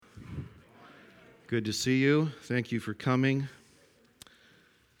Good to see you. Thank you for coming.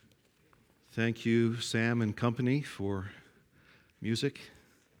 Thank you, Sam and company, for music.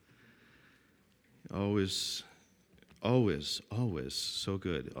 Always so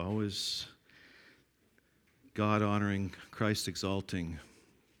good. Always God-honoring, Christ-exalting,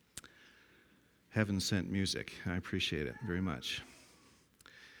 heaven-sent music. I appreciate it very much.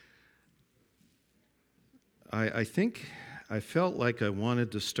 I think I felt like I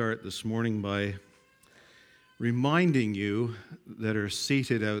wanted to start this morning by reminding you that are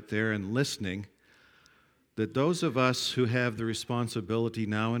seated out there and listening that those of us who have the responsibility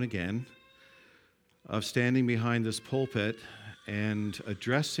now and again of standing behind this pulpit and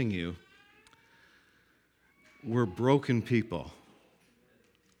addressing you, we're broken people.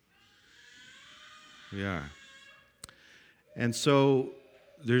 We are. And so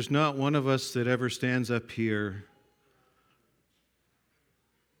there's not one of us that ever stands up here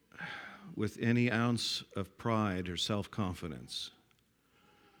with any ounce of pride or self-confidence.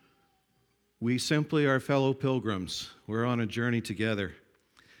 We simply are fellow pilgrims. We're on a journey together.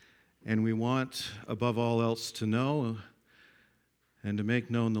 And we want, above all else, to know and to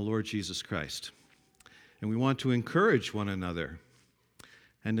make known the Lord Jesus Christ. And we want to encourage one another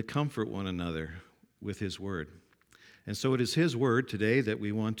and to comfort one another with His Word. And so it is His Word today that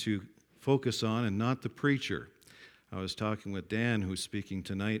we want to focus on and not the preacher. I was talking with Dan, who's speaking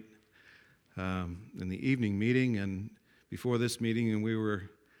tonight, in the evening meeting and before this meeting, and we were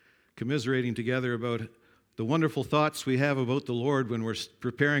commiserating together about the wonderful thoughts we have about the Lord when we're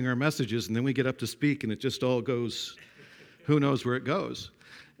preparing our messages, and then we get up to speak and it just all goes, who knows where it goes.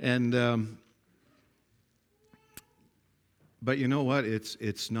 And but you know what?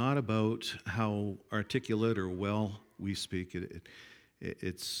 It's not about how articulate or well we speak.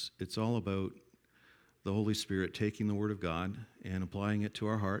 It's all about the Holy Spirit taking the Word of God and applying it to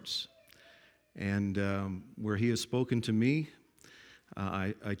our hearts. And where He has spoken to me,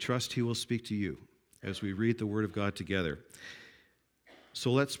 I trust He will speak to you as we read the Word of God together.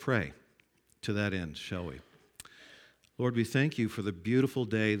 So let's pray to that end, shall we? Lord, we thank You for the beautiful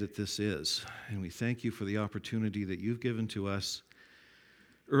day that this is, and we thank You for the opportunity that You've given to us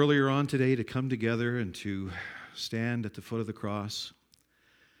earlier on today to come together and to stand at the foot of the cross,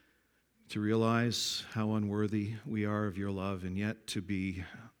 to realize how unworthy we are of Your love, and yet to be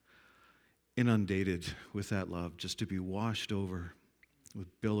inundated with that love, just to be washed over with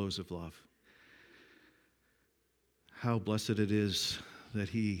billows of love. How blessed it is that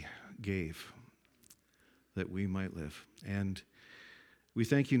He gave that we might live. And we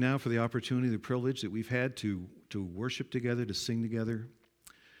thank You now for the opportunity, the privilege that we've had to worship together, to sing together,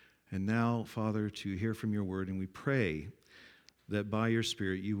 and now, Father, to hear from Your Word. And we pray that by Your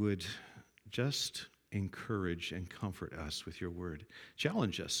Spirit You would just encourage and comfort us with Your Word.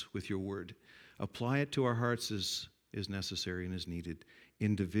 Challenge us with Your Word. Apply it to our hearts as is necessary and as needed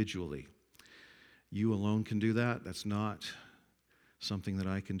individually. You alone can do that. That's not something that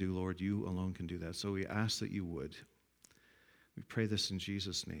I can do, Lord. You alone can do that. So we ask that You would. We pray this in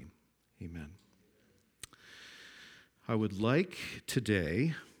Jesus' name. Amen. I would like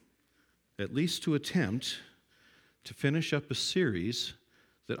today at least to attempt to finish up a series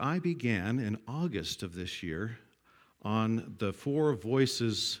that I began in August of this year on the four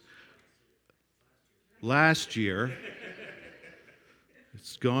voices last year.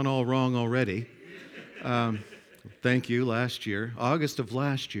 It's gone all wrong already. Thank you, last year, August of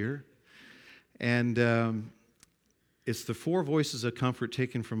last year. And it's the four voices of comfort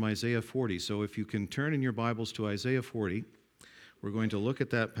taken from Isaiah 40. So if you can turn in your Bibles to Isaiah 40, we're going to look at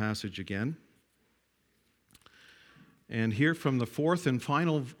that passage again and hear from the fourth and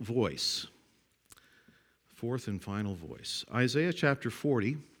final voice. Fourth and final voice. Isaiah chapter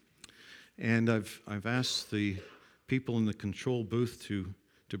 40. And I've asked the people in the control booth to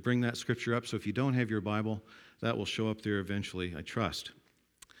bring that scripture up. So if you don't have your Bible, that will show up there eventually, I trust.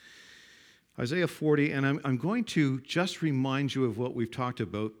 Isaiah 40, and I'm going to just remind you of what we've talked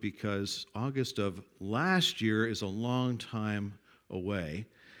about because August of last year is a long time away.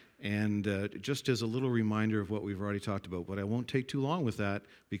 And just as a little reminder of what we've already talked about, but I won't take too long with that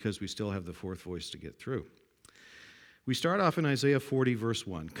because we still have the fourth voice to get through. We start off in Isaiah 40, verse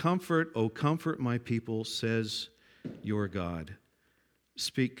 1. Comfort, O comfort my people, says your God.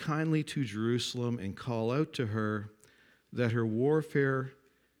 Speak kindly to Jerusalem and call out to her that her warfare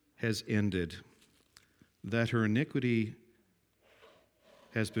has ended, that her iniquity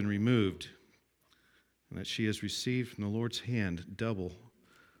has been removed, and that she has received from the Lord's hand double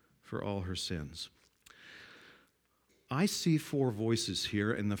for all her sins. I see four voices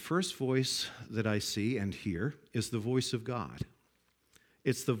here, and the first voice that I see and hear is the voice of God.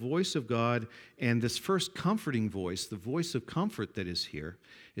 It's the voice of God, and this first comforting voice, the voice of comfort that is here,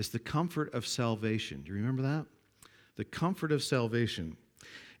 is the comfort of salvation. Do you remember that? The comfort of salvation.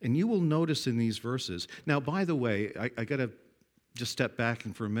 And you will notice in these verses, now, by the way, I got to just step back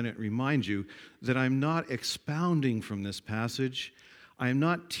and for a minute remind you that I'm not expounding from this passage. I'm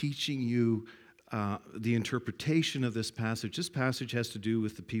not teaching you the interpretation of this passage. This passage has to do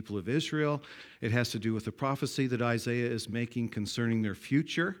with the people of Israel. It has to do with the prophecy that Isaiah is making concerning their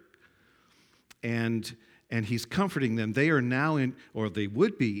future. And he's comforting them. They are now in, or they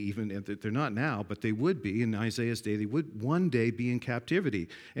would be even, they're not now, but they would be in Isaiah's day. They would one day be in captivity.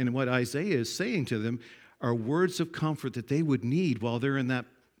 And what Isaiah is saying to them are words of comfort that they would need while they're in that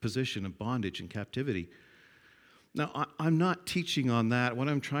position of bondage and captivity. Now, I'm not teaching on that. What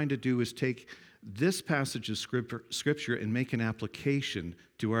I'm trying to do is take this passage of Scripture and make an application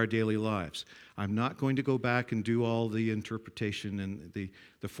to our daily lives. I'm not going to go back and do all the interpretation and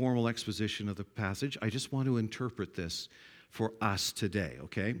the formal exposition of the passage. I just want to interpret this for us today,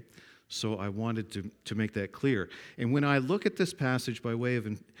 okay? So I wanted to make that clear. And when I look at this passage by way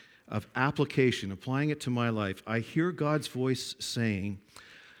of application, applying it to my life, I hear God's voice saying,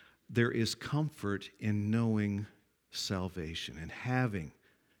 there is comfort in knowing salvation and having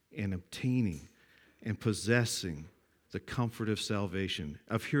and obtaining and possessing the comfort of salvation,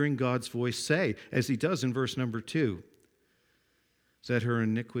 of hearing God's voice say, as he does in verse number 2,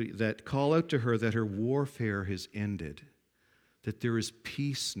 that call out to her that her warfare has ended, that there is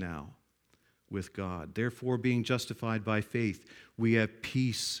peace now with God. Therefore, being justified by faith, we have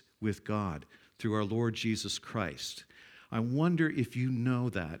peace with God through our Lord Jesus Christ. I wonder if you know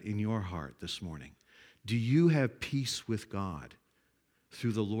that in your heart this morning. Do you have peace with God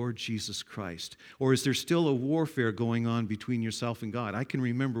through the Lord Jesus Christ? Or is there still a warfare going on between yourself and God? I can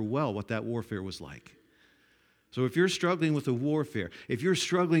remember well what that warfare was like. So if you're struggling with a warfare, if you're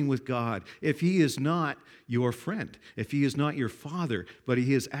struggling with God, if he is not your friend, if he is not your father, but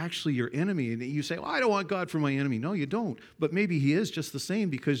he is actually your enemy, and you say, well, I don't want God for my enemy. No, you don't. But maybe he is just the same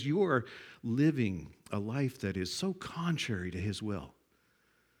because you are living a life that is so contrary to his will.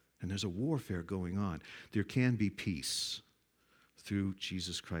 And there's a warfare going on. There can be peace through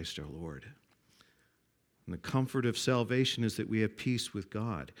Jesus Christ our Lord. And the comfort of salvation is that we have peace with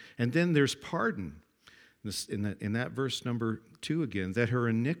God. And then there's pardon. In that verse number 2 again, that her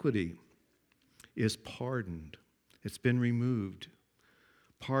iniquity is pardoned. It's been removed.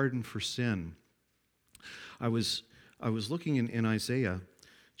 Pardon for sin. I was looking in Isaiah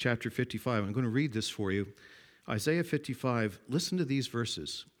chapter 55. I'm going to read this for you. Isaiah 55, listen to these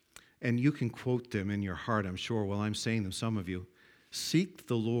verses. And you can quote them in your heart, I'm sure, while I'm saying them, some of you. Seek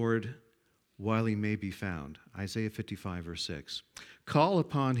the Lord while he may be found. Isaiah 55, verse 6. Call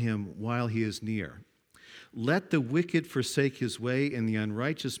upon him while he is near. Let the wicked forsake his way and the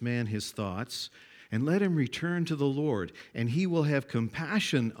unrighteous man his thoughts, and let him return to the Lord, and he will have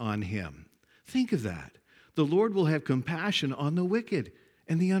compassion on him. Think of that. The Lord will have compassion on the wicked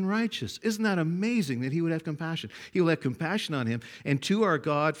and the unrighteous. Isn't that amazing that he would have compassion? He will have compassion on him, and to our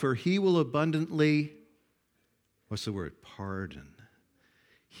God, for he will abundantly, what's the word? Pardon.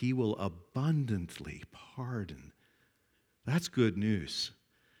 He will abundantly pardon. That's good news.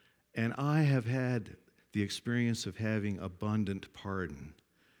 And I have had the experience of having abundant pardon.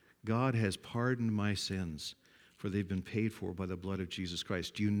 God has pardoned my sins, for they've been paid for by the blood of Jesus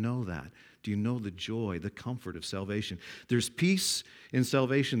Christ. Do you know that? Do you know the joy, the comfort of salvation? There's peace in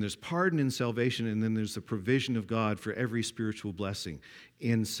salvation, there's pardon in salvation, and then there's the provision of God for every spiritual blessing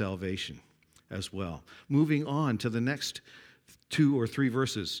in salvation as well. Moving on to the next 2 or 3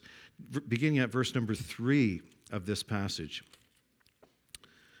 verses, beginning at verse number 3 of this passage.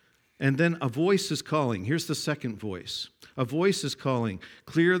 And then a voice is calling. Here's the second voice. A voice is calling,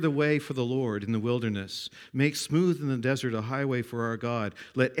 clear the way for the Lord in the wilderness. Make smooth in the desert a highway for our God.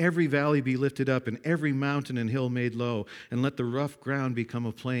 Let every valley be lifted up and every mountain and hill made low. And let the rough ground become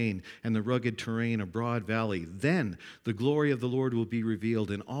a plain and the rugged terrain a broad valley. Then the glory of the Lord will be revealed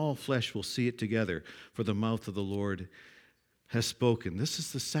and all flesh will see it together. For the mouth of the Lord has spoken. This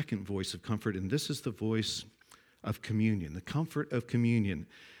is the second voice of comfort, and this is the voice of communion, the comfort of communion.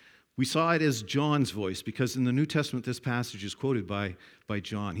 We saw it as John's voice because in the New Testament, this passage is quoted by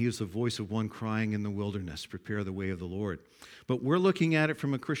John. He is the voice of one crying in the wilderness, prepare the way of the Lord. But we're looking at it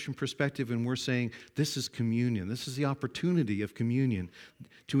from a Christian perspective, and we're saying this is communion. This is the opportunity of communion,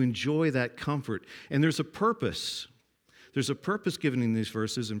 to enjoy that comfort. And there's a purpose. There's a purpose given in these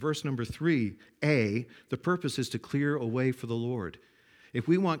verses. In verse number 3a, the purpose is to clear a way for the Lord. If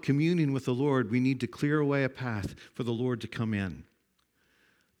we want communion with the Lord, we need to clear away a path for the Lord to come in.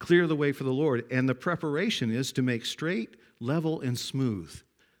 Clear the way for the Lord. And the preparation is to make straight, level, and smooth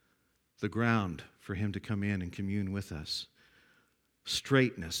the ground for him to come in and commune with us.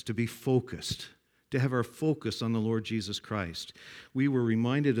 Straightness, to be focused, to have our focus on the Lord Jesus Christ. We were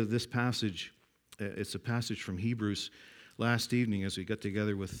reminded of this passage. It's a passage from Hebrews last evening as we got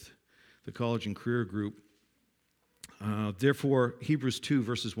together with the college and career group. Therefore, Hebrews 2,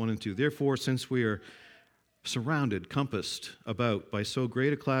 verses 1 and 2. Therefore, since we are surrounded, compassed about by so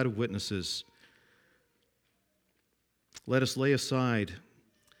great a cloud of witnesses, let us lay aside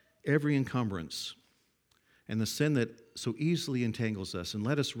every encumbrance and the sin that so easily entangles us, and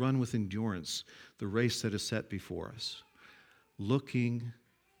let us run with endurance the race that is set before us, looking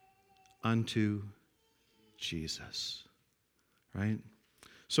unto Jesus. Right?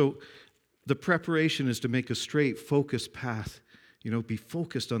 So the preparation is to make a straight, focused path. Be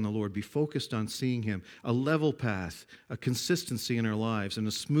focused on the Lord, be focused on seeing him, a level path, a consistency in our lives, and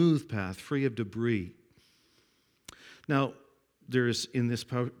a smooth path free of debris. Now, there is in this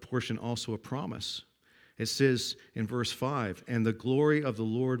portion also a promise. It says in verse 5, and the glory of the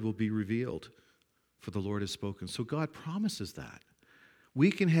Lord will be revealed, for the Lord has spoken. So God promises that.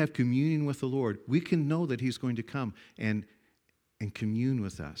 We can have communion with the Lord. We can know that he's going to come and commune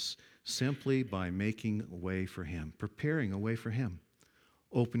with us simply by making a way for him, preparing a way for him,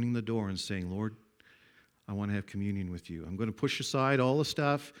 opening the door and saying, Lord, I want to have communion with you. I'm going to push aside all the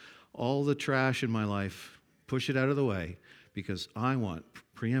stuff, all the trash in my life, push it out of the way, because I want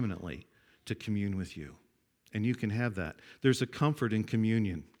preeminently to commune with you. And you can have that. There's a comfort in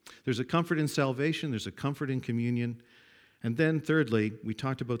communion. There's a comfort in salvation. There's a comfort in communion. And then thirdly, we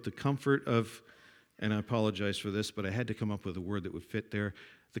talked about the comfort of, and I apologize for this, but I had to come up with a word that would fit there,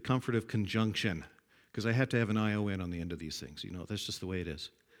 the comfort of conjunction, because I have to have an ION on the end of these things. That's just the way it is.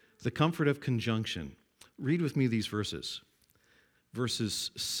 The comfort of conjunction. Read with me these verses.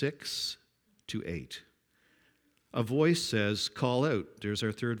 Verses 6 to 8. A voice says, call out. There's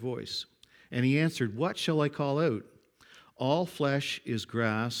our third voice. And he answered, what shall I call out? All flesh is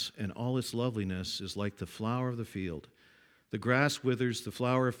grass, and all its loveliness is like the flower of the field. The grass withers, the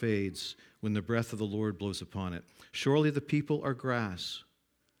flower fades, when the breath of the Lord blows upon it. Surely the people are grass.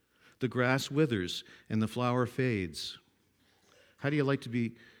 The grass withers, and the flower fades. How do you like to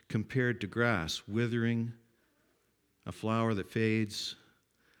be compared to grass? Withering, a flower that fades.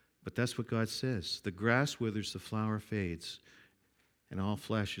 But that's what God says. The grass withers, the flower fades. And all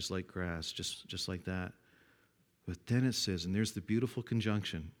flesh is like grass, just like that. But then it says, and there's the beautiful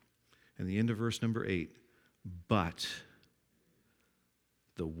conjunction, in the end of verse number 8, but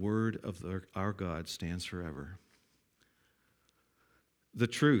the word of our God stands forever. The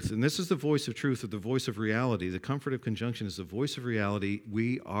truth, and this is the voice of truth, or the voice of reality. The comfort of conjunction is the voice of reality.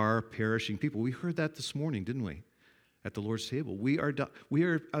 We are perishing people. We heard that this morning, didn't we? At the Lord's table. We are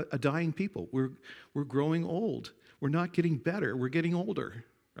a dying people. We're growing old. We're not getting better. We're getting older,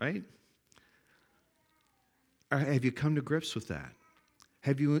 right? Have you come to grips with that?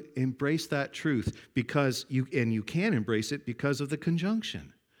 Have you embraced that truth? Because you can embrace it because of the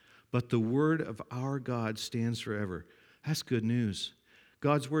conjunction. But the word of our God stands forever. That's good news.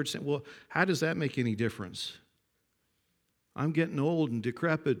 God's word saying, well, how does that make any difference? I'm getting old and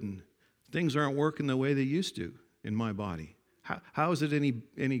decrepit and things aren't working the way they used to in my body. How is it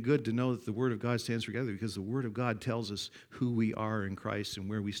any good to know that the Word of God stands together? Because the Word of God tells us who we are in Christ and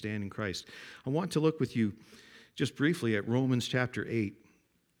where we stand in Christ. I want to look with you just briefly at Romans chapter 8.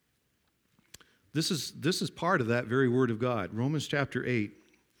 This is part of that very Word of God, Romans chapter 8.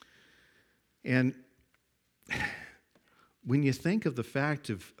 And when you think of the fact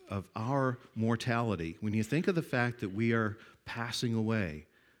of our mortality, when you think of the fact that we are passing away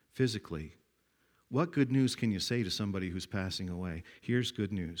physically, what good news can you say to somebody who's passing away? Here's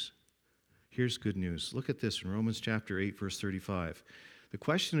good news. Here's good news. Look at this in Romans chapter 8, verse 35. The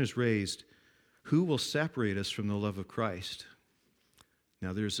question is raised, who will separate us from the love of Christ?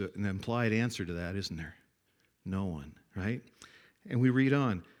 Now, there's an implied answer to that, isn't there? No one, right? And we read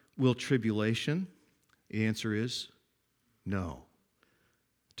on, will tribulation? The answer is no.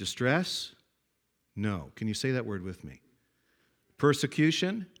 Distress? No. Can you say that word with me?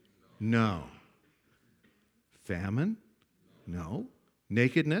 Persecution? No. Famine? No.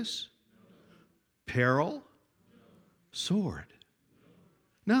 Nakedness? Peril? Sword?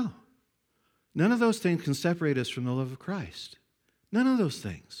 No. None of those things can separate us from the love of Christ. None of those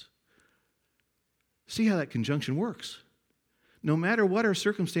things. See how that conjunction works. No matter what our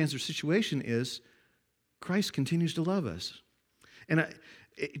circumstance or situation is, Christ continues to love us. And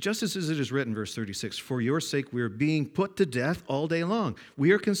just as it is written, verse 36, for your sake we are being put to death all day long.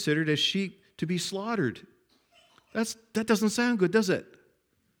 We are considered as sheep to be slaughtered. That doesn't sound good, does it?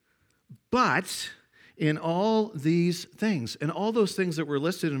 But in all these things, and all those things that were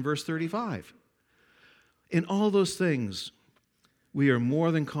listed in verse 35, in all those things, we are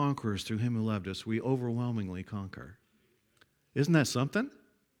more than conquerors through him who loved us. We overwhelmingly conquer. Isn't that something?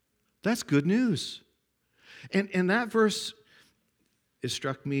 That's good news. And that verse, it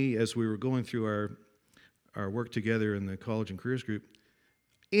struck me as we were going through our work together in the college and careers group.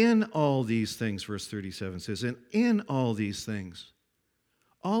 In all these things, verse 37 says, and in all these things,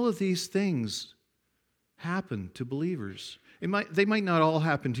 all of these things happen to believers. They might not all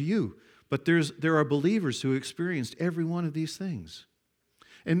happen to you, but there are believers who experienced every one of these things.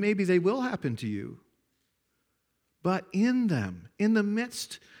 And maybe they will happen to you. But in them, in the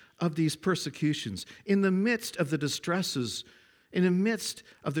midst of these persecutions, in the midst of the distresses, in the midst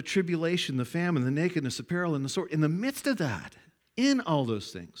of the tribulation, the famine, the nakedness, the peril, and the sword, in the midst of that, in all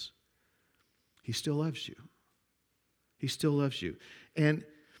those things, he still loves you. He still loves you. And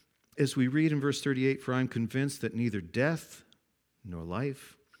as we read in verse 38, for I'm convinced that neither death, nor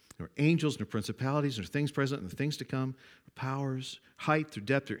life, nor angels, nor principalities, nor things present, nor things to come, or powers, height, or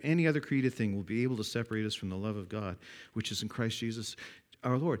depth, or any other created thing will be able to separate us from the love of God, which is in Christ Jesus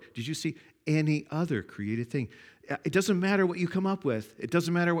our Lord. Did you see any other created thing? It doesn't matter what you come up with. It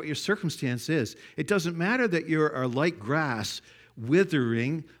doesn't matter what your circumstance is. It doesn't matter that you are like grass,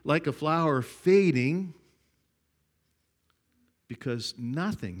 withering, like a flower fading, because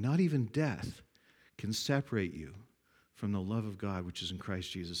nothing, not even death, can separate you from the love of God, which is in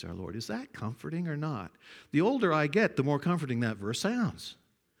Christ Jesus our Lord. Is that comforting or not? The older I get, the more comforting that verse sounds.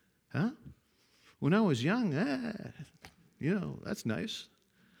 Huh? When I was young, that's nice.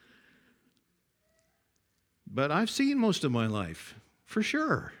 But I've seen most of my life, for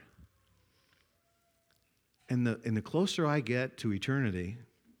sure. And the closer I get to eternity,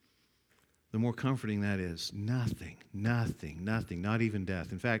 the more comforting that is. Nothing, not even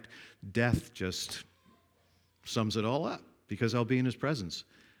death. In fact, death just sums it all up, because I'll be in his presence.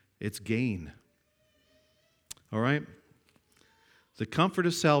 It's gain. All right? The comfort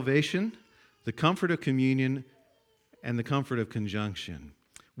of salvation, the comfort of communion, and the comfort of conjunction.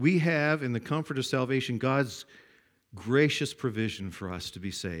 We have, in the comfort of salvation, God's gracious provision for us to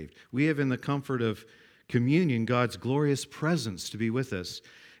be saved. We have, in the comfort of communion, God's glorious presence to be with us.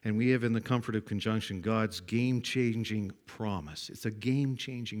 And we have, in the comfort of conjunction, God's game-changing promise. It's a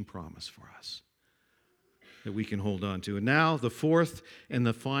game-changing promise for us that we can hold on to. And now, the fourth and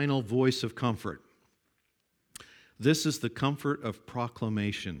the final voice of comfort. This is the comfort of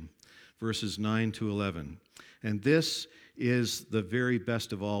proclamation, verses 9 to 11. And this is the very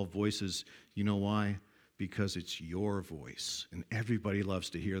best of all voices. You know why? Because it's your voice. And everybody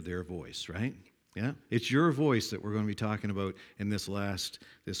loves to hear their voice, right? Yeah? It's your voice that we're going to be talking about in this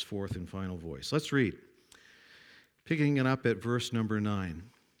fourth and final voice. Let's read. Picking it up at verse number 9.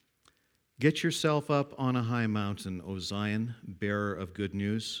 Get yourself up on a high mountain, O Zion, bearer of good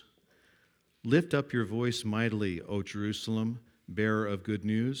news. Lift up your voice mightily, O Jerusalem, bearer of good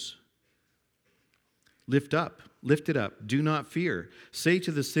news. Lift it up, do not fear. Say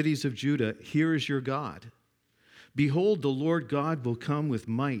to the cities of Judah, here is your God. Behold, the Lord God will come with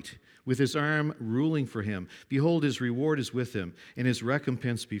might, with his arm ruling for him. Behold, his reward is with him, and his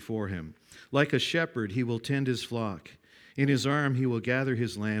recompense before him. Like a shepherd, he will tend his flock. In his arm he will gather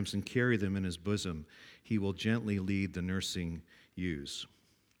his lambs and carry them in his bosom. He will gently lead the nursing ewes.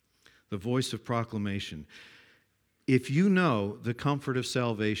 The voice of proclamation. If you know the comfort of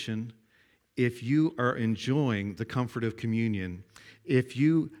salvation, if you are enjoying the comfort of communion, if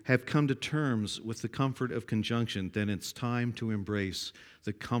you have come to terms with the comfort of conjunction, then it's time to embrace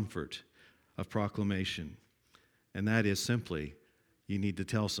the comfort of proclamation. And that is simply, you need to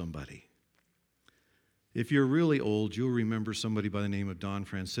tell somebody. If you're really old, you'll remember somebody by the name of Don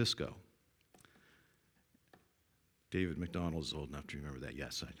Francisco. David McDonald is old enough to remember that.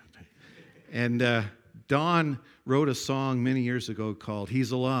 Yes, I know. And Don wrote a song many years ago called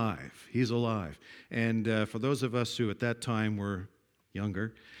He's Alive, He's Alive. And for those of us who at that time were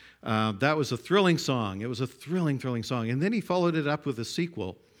younger, that was a thrilling song. It was a thrilling song. And then he followed it up with a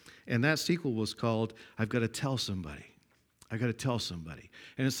sequel, and that sequel was called I've Got to Tell Somebody. I've got to tell somebody.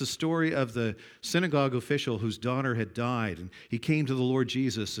 And it's the story of the synagogue official whose daughter had died, and he came to the Lord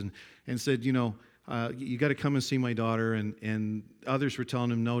Jesus and said, you got to come and see my daughter. And others were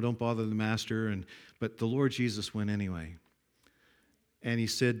telling him, no, don't bother the master. But the Lord Jesus went anyway. And he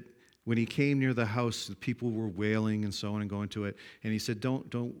said, when he came near the house, the people were wailing and so on and going to it. And he said,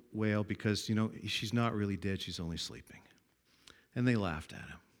 don't wail because, she's not really dead. She's only sleeping. And they laughed at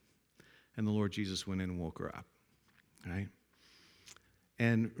him. And the Lord Jesus went in and woke her up. Right?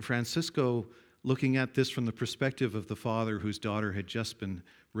 And Francisco looking at this from the perspective of the father whose daughter had just been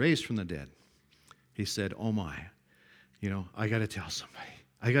raised from the dead. He said, oh my, I got to tell somebody.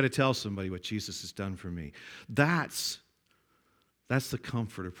 I got to tell somebody what Jesus has done for me. That's the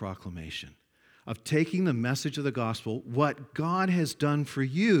comfort of proclamation, of taking the message of the gospel, what God has done for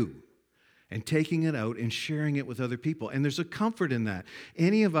you, and taking it out and sharing it with other people. And there's a comfort in that.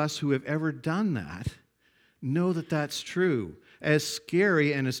 Any of us who have ever done that know that that's true. As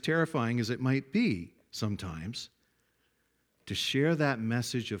scary and as terrifying as it might be sometimes, to share that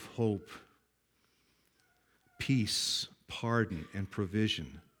message of hope, peace, pardon, and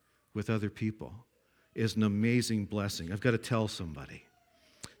provision with other people is an amazing blessing. I've got to tell somebody.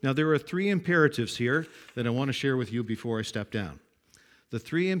 Now, there are 3 imperatives here that I want to share with you before I step down. The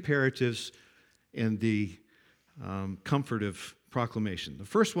 3 imperatives in the comfort of proclamation. The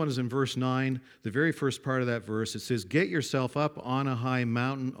first one is in verse 9, the very first part of that verse. It says, get yourself up on a high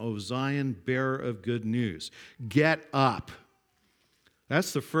mountain, O Zion, bearer of good news. Get up.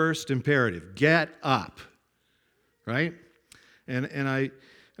 That's the first imperative. Get up. Right? And I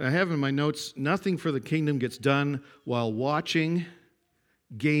have in my notes, nothing for the kingdom gets done while watching,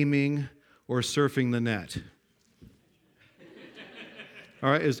 gaming, or surfing the net. All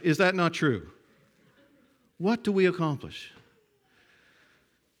right, is that not true? What do we accomplish?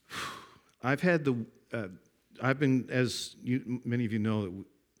 I've been, as many of you know,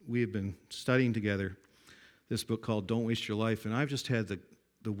 we have been studying together this book called Don't Waste Your Life, and I've just had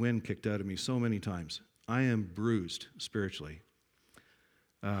the wind kicked out of me so many times. I am bruised spiritually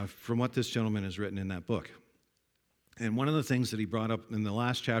from what this gentleman has written in that book. And one of the things that he brought up in the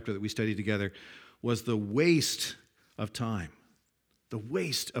last chapter that we studied together was the waste of time, the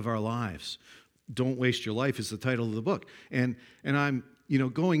waste of our lives. Don't Waste Your Life is the title of the book. And I'm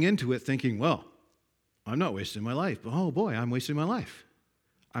going into it thinking, well, I'm not wasting my life. But oh boy, I'm wasting my life.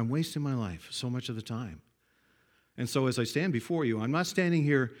 I'm wasting my life so much of the time. And so as I stand before you, I'm not standing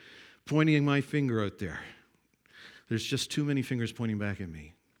here pointing my finger out there. There's just too many fingers pointing back at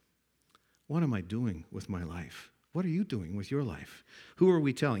me. What am I doing with my life? What are you doing with your life? Who are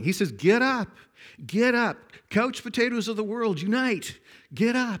we telling? He says, get up, get up. Couch potatoes of the world, unite.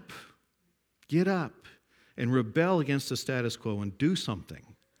 Get up and rebel against the status quo and do something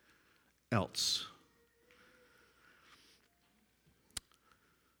else.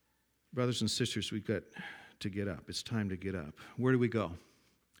 Brothers and sisters, we've got to get up. It's time to get up. Where do we go?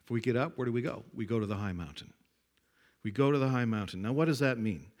 If we get up, where do we go? We go to the high mountain. We go to the high mountain. Now, what does that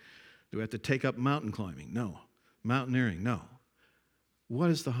mean? Do we have to take up mountain climbing? No. Mountaineering? No. What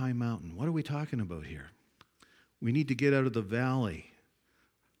is the high mountain? What are we talking about here? We need to get out of the valley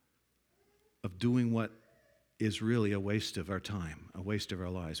of doing what is really a waste of our time, a waste of our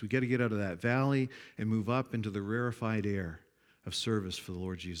lives. We got to get out of that valley and move up into the rarefied air of service for the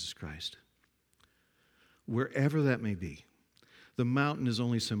Lord Jesus Christ. Wherever that may be. The mountain is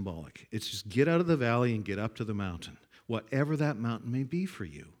only symbolic. It's just get out of the valley and get up to the mountain, whatever that mountain may be for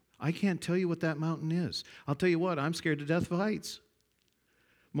you. I can't tell you what that mountain is. I'll tell you what, I'm scared to death of heights.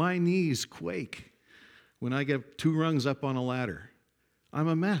 My knees quake when I get 2 rungs up on a ladder. I'm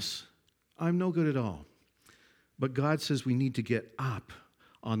a mess. I'm no good at all. But God says we need to get up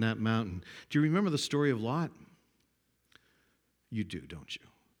on that mountain. Do you remember the story of Lot? You do, don't you?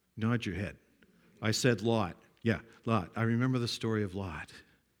 Nod your head. I said Lot. Yeah, Lot. I remember the story of Lot.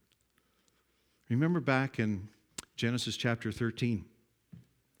 Remember back in Genesis chapter 13,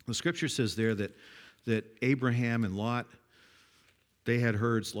 the scripture says there that Abraham and Lot, they had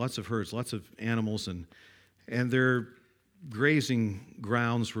herds, lots of animals, and their grazing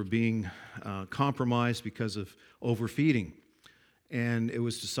grounds were being compromised because of overfeeding. And it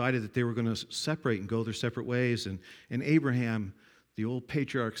was decided that they were going to separate and go their separate ways. And Abraham, the old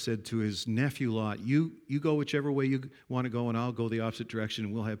patriarch, said to his nephew Lot, you go whichever way you want to go, and I'll go the opposite direction,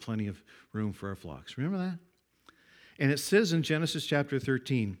 and we'll have plenty of room for our flocks. Remember that? And it says in Genesis chapter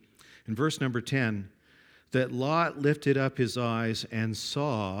 13, in verse number 10, that Lot lifted up his eyes and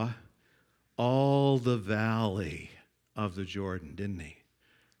saw all the valley of the Jordan, didn't he?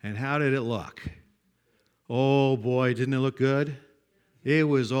 And how did it look? Oh boy, didn't it look good? It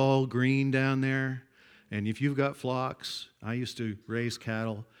was all green down there. And if you've got flocks, I used to raise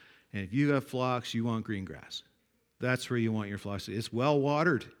cattle, and if you got flocks, you want green grass. That's where you want your flocks. It's well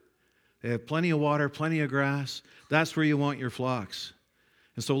watered. They have plenty of water, plenty of grass. That's where you want your flocks.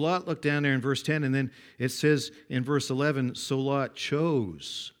 And so Lot looked down there in verse 10, and then it says in verse 11, so Lot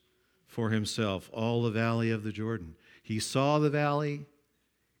chose for himself all the valley of the Jordan. He saw the valley.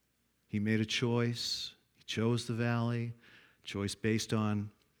 He made a choice. He chose the valley. Choice based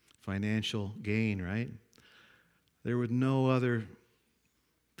on financial gain, right? There was no other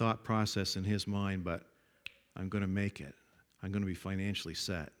thought process in his mind, but I'm going to make it. I'm going to be financially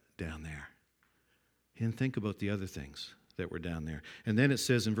set down there. He didn't think about the other things that were down there. And then it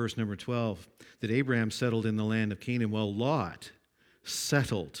says in verse number 12 that Abraham settled in the land of Canaan, while Lot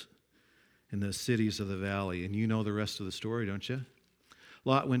settled in the cities of the valley. And you know the rest of the story, don't you?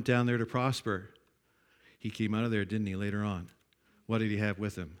 Lot went down there to prosper. He came out of there, didn't he, later on? What did he have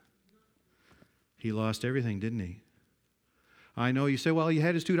with him? He lost everything, didn't he? I know you say, well, he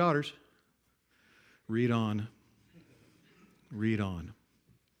had his 2 daughters. Read on. Read on.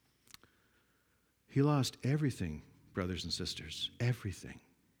 He lost everything, brothers and sisters, everything.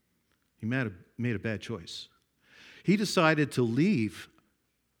 He made a bad choice. He decided to leave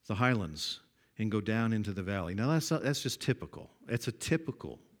the highlands and go down into the valley. Now, that's just typical. It's a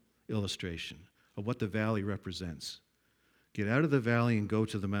typical illustration of what the valley represents. Get out of the valley and go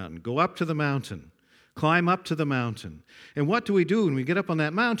to the mountain. Go up to the mountain. Climb up to the mountain. And what do we do when we get up on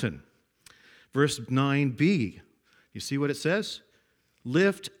that mountain? Verse 9b. You see what it says?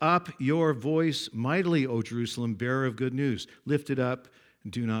 Lift up your voice mightily, O Jerusalem, bearer of good news. Lift it up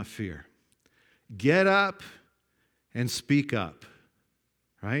and do not fear. Get up and speak up.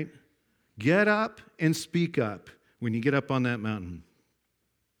 Right? Get up and speak up when you get up on that mountain.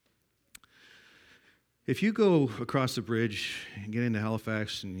 If you go across the bridge and get into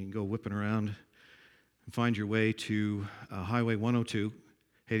Halifax and you go whipping around and find your way to Highway 102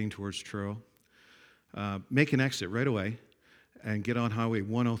 heading towards Truro, make an exit right away and get on Highway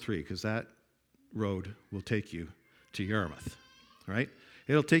 103 because that road will take you to Yarmouth, right?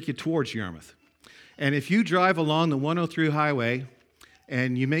 It'll take you towards Yarmouth. And if you drive along the 103 highway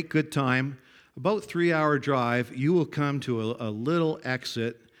and you make good time, about 3-hour drive, you will come to a little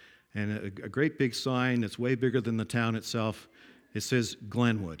exit and a great big sign that's way bigger than the town itself. It says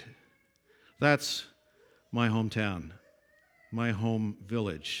Glenwood. That's my hometown, my home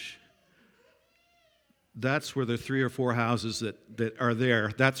village. That's where the 3 or 4 houses that are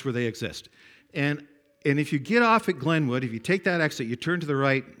there, that's where they exist. And if you get off at Glenwood, if you take that exit, you turn to the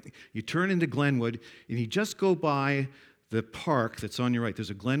right, you turn into Glenwood, and you just go by the park that's on your right. There's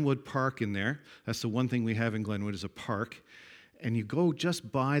a Glenwood Park in there. That's the one thing we have in Glenwood is a park. And you go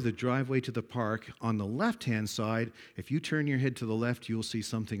just by the driveway to the park. On the left-hand side, if you turn your head to the left, you'll see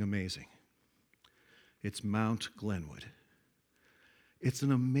something amazing. It's Mount Glenwood. It's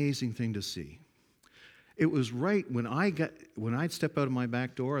an amazing thing to see. It was right when I'd step out of my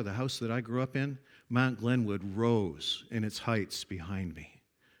back door of the house that I grew up in, Mount Glenwood rose in its heights behind me,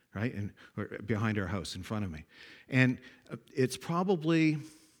 right? Or behind our house, in front of me. And it's probably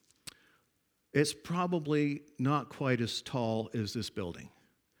not quite as tall as this building,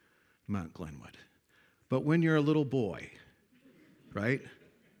 Mount Glenwood. But when you're a little boy, right,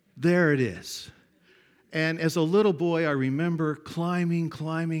 there it is. And as a little boy, I remember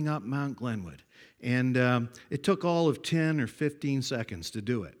climbing up Mount Glenwood. And it took all of 10 or 15 seconds to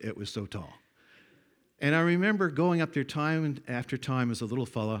do it. It was so tall. And I remember going up there time after time as a little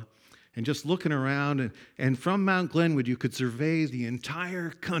fella and just looking around. And from Mount Glenwood, you could survey the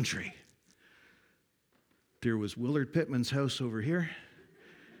entire country. There was Willard Pittman's house over here.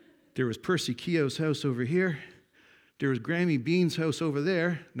 There was Percy Keogh's house over here. There was Grammy Bean's house over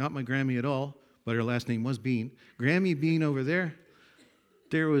there. Not my Grammy at all, but her last name was Bean. Grammy Bean over there.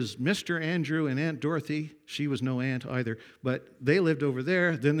 There was Mr. Andrew and Aunt Dorothy. She was no aunt either, but they lived over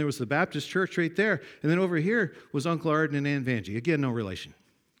there. Then there was the Baptist church right there. And then over here was Uncle Arden and Aunt Vanjie. Again, no relation.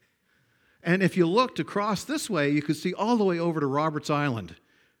 And if you looked across this way, you could see all the way over to Roberts Island,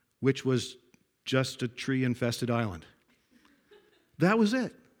 which was just a tree-infested island. That was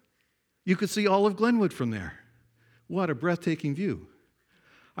it. You could see all of Glenwood from there. What a breathtaking view.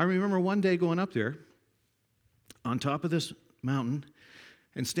 I remember one day going up there on top of this mountain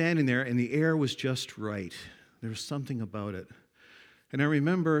and standing there, and the air was just right. There was something about it. And I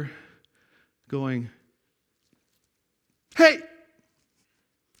remember going, hey!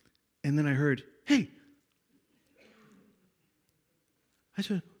 And then I heard, hey! I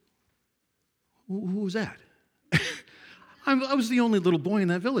said, who was that? I was the only little boy in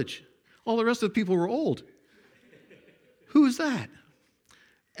that village. All the rest of the people were old. Who's that?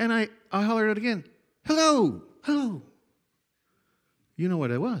 And I hollered out again, hello, hello. You know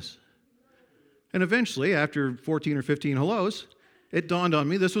what it was. And eventually, after 14 or 15 hellos, it dawned on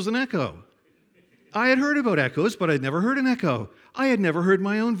me this was an echo. I had heard about echoes, but I'd never heard an echo. I had never heard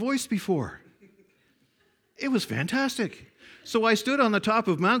my own voice before. It was fantastic. So I stood on the top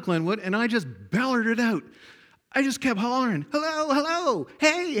of Mount Glenwood, and I just bellered it out. I just kept hollering, hello, hello,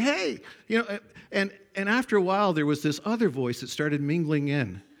 hey, hey. You know, and after a while, there was this other voice that started mingling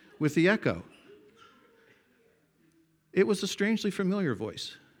in with the echo. It was a strangely familiar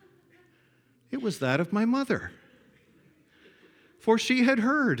voice. It was that of my mother. For she had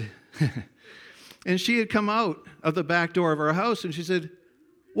heard. And she had come out of the back door of our house, and she said,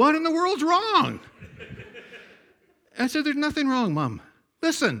 "What in the world's wrong?" I said, "There's nothing wrong, Mom.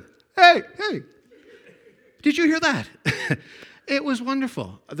 Listen. Hey. Did you hear that?" It was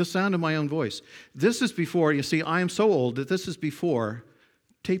wonderful, the sound of my own voice. This is before, you see, I am so old that this is before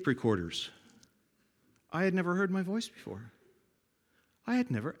tape recorders. I had never heard my voice before. I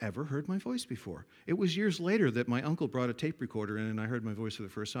had never, ever heard my voice before. It was years later that my uncle brought a tape recorder in, and I heard my voice for the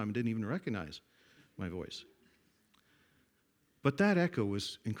first time and didn't even recognize my voice. But that echo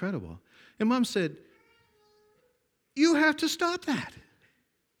was incredible. And Mom said, "You have to stop that."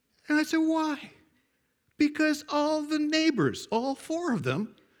 And I said, "Why?" "Because all the neighbors, all 4 of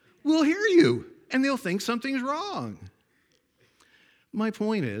them, will hear you, and they'll think something's wrong." My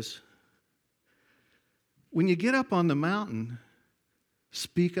point is, when you get up on the mountain,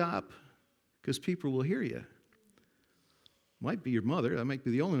 speak up, because people will hear you. Might be your mother, that might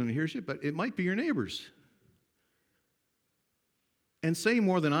be the only one who hears you, but it might be your neighbors. And say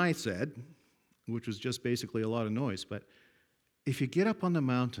more than I said, which was just basically a lot of noise, but if you get up on the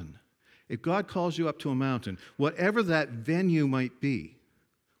mountain, if God calls you up to a mountain, whatever that venue might be,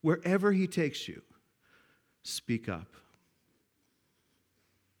 wherever he takes you, speak up.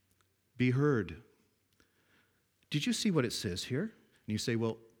 Be heard. Did you see what it says here? And you say,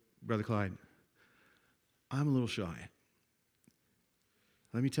 "Well, Brother Clyde, I'm a little shy."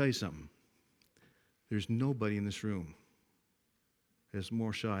 Let me tell you something. There's nobody in this room that's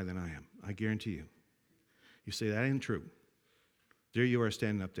more shy than I am. I guarantee you. You say, "That ain't true." There you are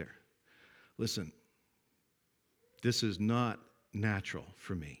standing up there. Listen, this is not natural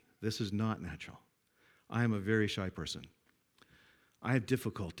for me. This is not natural. I am a very shy person. I have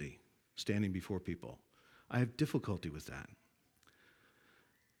difficulty standing before people. I have difficulty with that.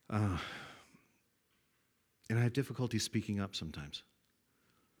 And I have difficulty speaking up sometimes.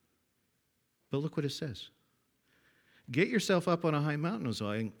 But look what it says. Get yourself up on a high mountain, O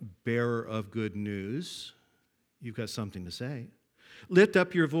Zion, bearer of good news. You've got something to say. Lift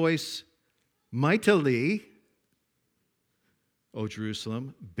up your voice mightily, O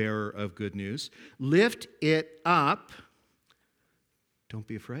Jerusalem, bearer of good news. Lift it up. Don't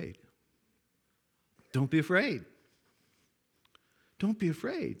be afraid. Don't be afraid. Don't be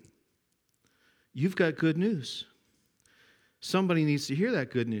afraid. You've got good news. Somebody needs to hear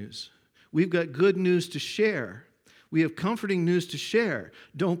that good news. We've got good news to share. We have comforting news to share.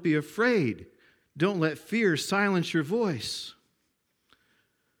 Don't be afraid. Don't let fear silence your voice.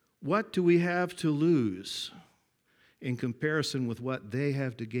 What do we have to lose in comparison with what they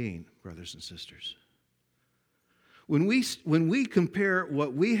have to gain, brothers and sisters? When we compare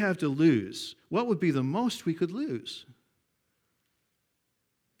what we have to lose, what would be the most we could lose?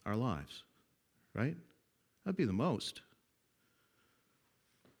 Our lives, right? That'd be the most.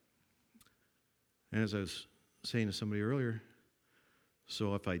 And as I was saying to somebody earlier,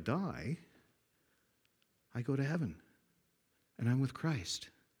 so if I die, I go to heaven, and I'm with Christ,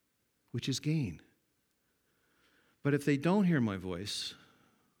 which is gain. But if they don't hear my voice,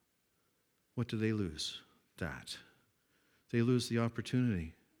 what do they lose? That. They lose the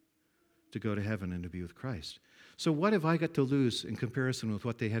opportunity to go to heaven and to be with Christ. So what have I got to lose in comparison with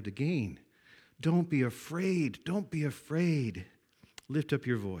what they had to gain? Don't be afraid. Don't be afraid. Lift up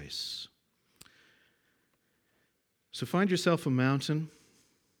your voice. So find yourself a mountain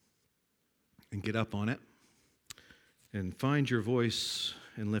and get up on it and find your voice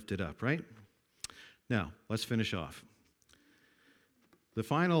and lift it up, right? Now, let's finish off. The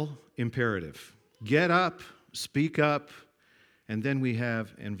final imperative. Get up, speak up, and then we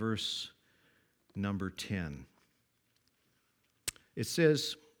have in verse number 10. It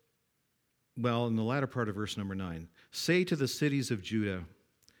says, well, in the latter part of verse number 9, say to the cities of Judah,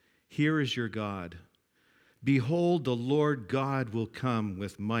 here is your God. Behold, the Lord God will come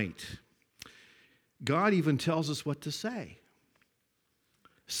with might. God even tells us what to say.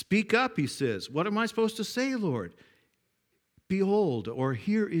 Speak up, he says. What am I supposed to say, Lord? Behold, or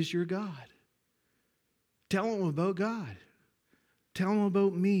here is your God. Tell him about God. Tell him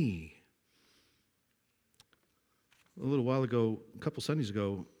about me. A little while ago, a couple Sundays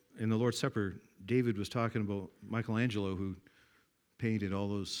ago, in the Lord's Supper, David was talking about Michelangelo, who painted all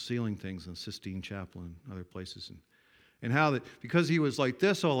those ceiling things in Sistine Chapel and other places. And how that, because he was like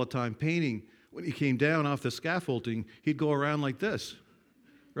this all the time painting, when he came down off the scaffolding, he'd go around like this,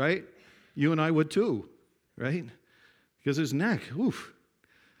 right? You and I would too, right? Because his neck, oof,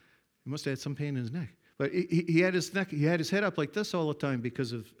 he must have had some pain in his neck. But he had his neck, he had his head up like this all the time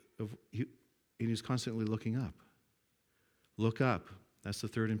because and he was constantly looking up. Look up. That's the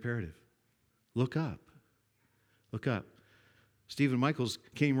third imperative. Look up. Look up. Stephen Michaels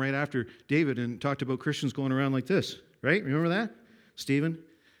came right after David and talked about Christians going around like this, right? Remember that? Stephen?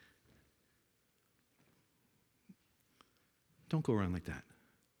 Don't go around like that.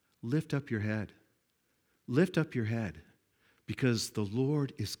 Lift up your head. Lift up your head, because the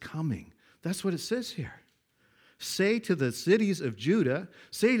Lord is coming. That's what it says here. Say to the cities of Judah,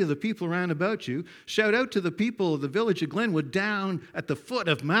 say to the people around about you, shout out to the people of the village of Glenwood down at the foot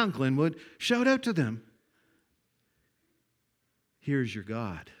of Mount Glenwood, shout out to them. Here's your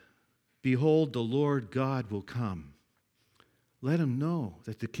God. Behold, the Lord God will come. Let him know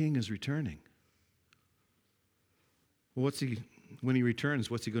that the king is returning. Well, when he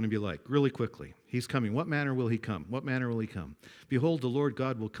returns, what's he going to be like? Really quickly. He's coming. What manner will he come? What manner will he come? Behold, the Lord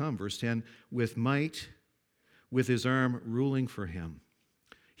God will come, verse 10, with might, with his arm ruling for him.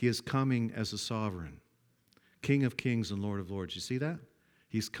 He is coming as a sovereign, King of kings and Lord of lords. You see that?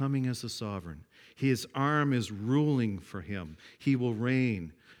 He's coming as a sovereign. His arm is ruling for him. He will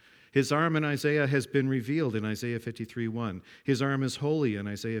reign. His arm in Isaiah has been revealed in Isaiah 53:1. His arm is holy in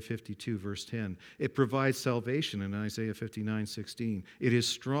Isaiah 52, verse 10. It provides salvation in Isaiah 59:16. It is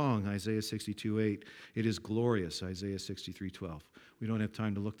strong, Isaiah 62:8. It is glorious, Isaiah 63:12. We don't have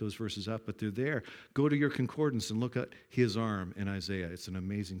time to look those verses up, but they're there. Go to your concordance and look at his arm in Isaiah. It's an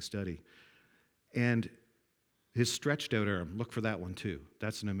amazing study. And his stretched out arm, look for that one too.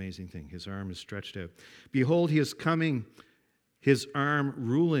 That's an amazing thing. His arm is stretched out. Behold, he is coming, his arm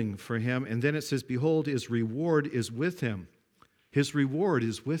ruling for him. And then it says, behold, his reward is with him. His reward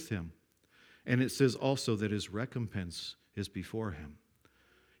is with him. And it says also that his recompense is before him.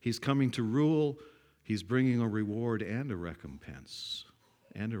 He's coming to rule. He's bringing a reward and a recompense.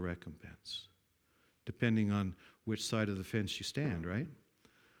 And a recompense. Depending on which side of the fence you stand, right?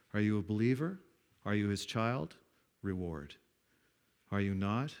 Are you a believer? Are you his child? Reward. Are you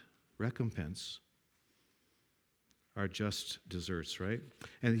not? Recompense. Our just deserts, right?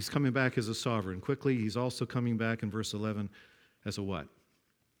 And he's coming back as a sovereign. Quickly, he's also coming back in verse 11 as a what?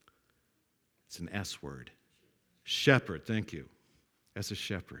 It's an S word. Shepherd, thank you. As a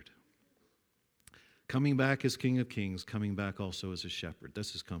shepherd. Coming back as King of Kings, coming back also as a shepherd.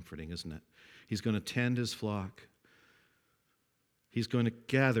 This is comforting, isn't it? He's going to tend his flock. He's going to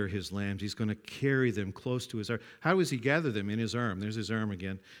gather his lambs. He's going to carry them close to his heart. How does he gather them? In his arm. There's his arm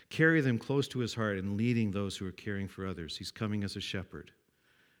again. Carry them close to his heart and leading those who are caring for others. He's coming as a shepherd,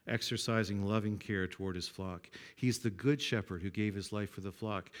 exercising loving care toward his flock. He's the good shepherd who gave his life for the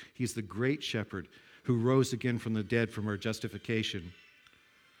flock. He's the great shepherd who rose again from the dead from our justification.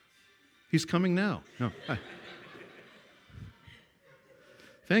 He's coming now. No.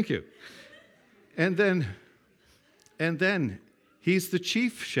 Thank you. And then he's the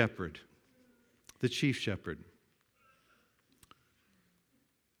chief shepherd. The chief shepherd.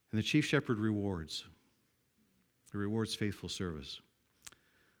 And the chief shepherd rewards. He rewards faithful service.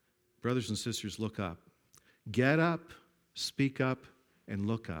 Brothers and sisters, look up. Get up, speak up, and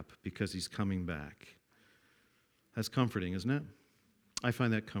look up, because he's coming back. That's comforting, isn't it? I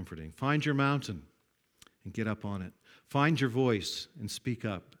find that comforting. Find your mountain and get up on it. Find your voice and speak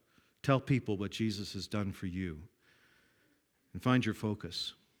up. Tell people what Jesus has done for you. And find your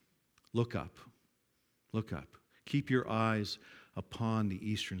focus. Look up. Look up. Keep your eyes upon the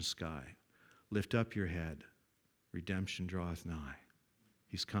eastern sky. Lift up your head. Redemption draweth nigh.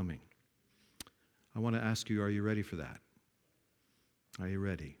 He's coming. I want to ask you, are you ready for that? Are you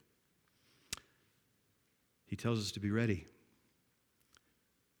ready? He tells us to be ready.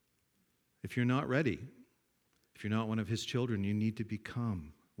 If you're not ready, if you're not one of his children, you need to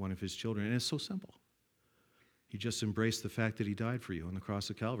become one of his children. And it's so simple. You just embrace the fact that he died for you on the cross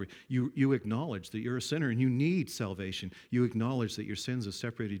of Calvary. You acknowledge that you're a sinner and you need salvation. You acknowledge that your sins have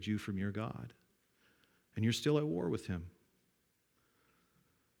separated you from your God. And you're still at war with him.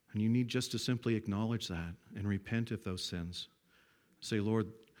 And you need just to simply acknowledge that and repent of those sins. Say, Lord,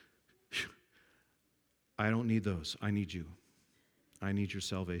 I don't need those. I need you. I need your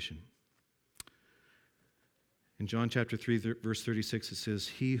salvation. In John chapter 3, verse 36, it says,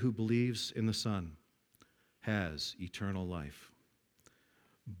 he who believes in the Son has eternal life.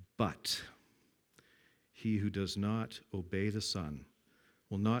 But he who does not obey the Son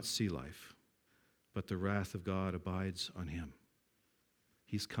will not see life, but the wrath of God abides on him.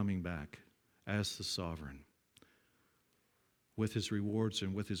 He's coming back as the sovereign, with his rewards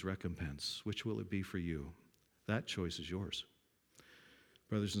and with his recompense. Which will it be for you? That choice is yours.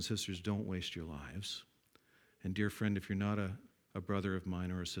 Brothers and sisters, don't waste your lives. And dear friend, if you're not a brother of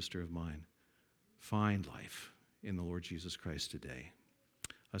mine or a sister of mine, find life in the Lord Jesus Christ today.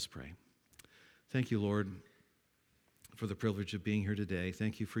 Let's pray. Thank you, Lord, for the privilege of being here today.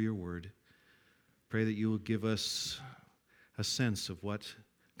 Thank you for your word. Pray that you will give us a sense of what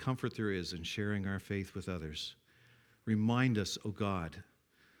comfort there is in sharing our faith with others. Remind us, O God,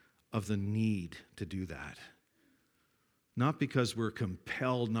 of the need to do that. Not because we're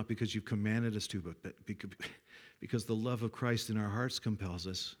compelled, not because you've commanded us to, but because the love of Christ in our hearts compels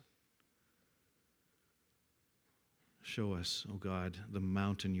us. Show us, O God, the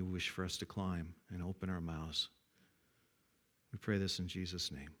mountain you wish for us to climb, and open our mouths. We pray this in Jesus'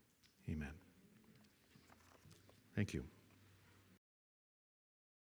 name. Amen. Thank you.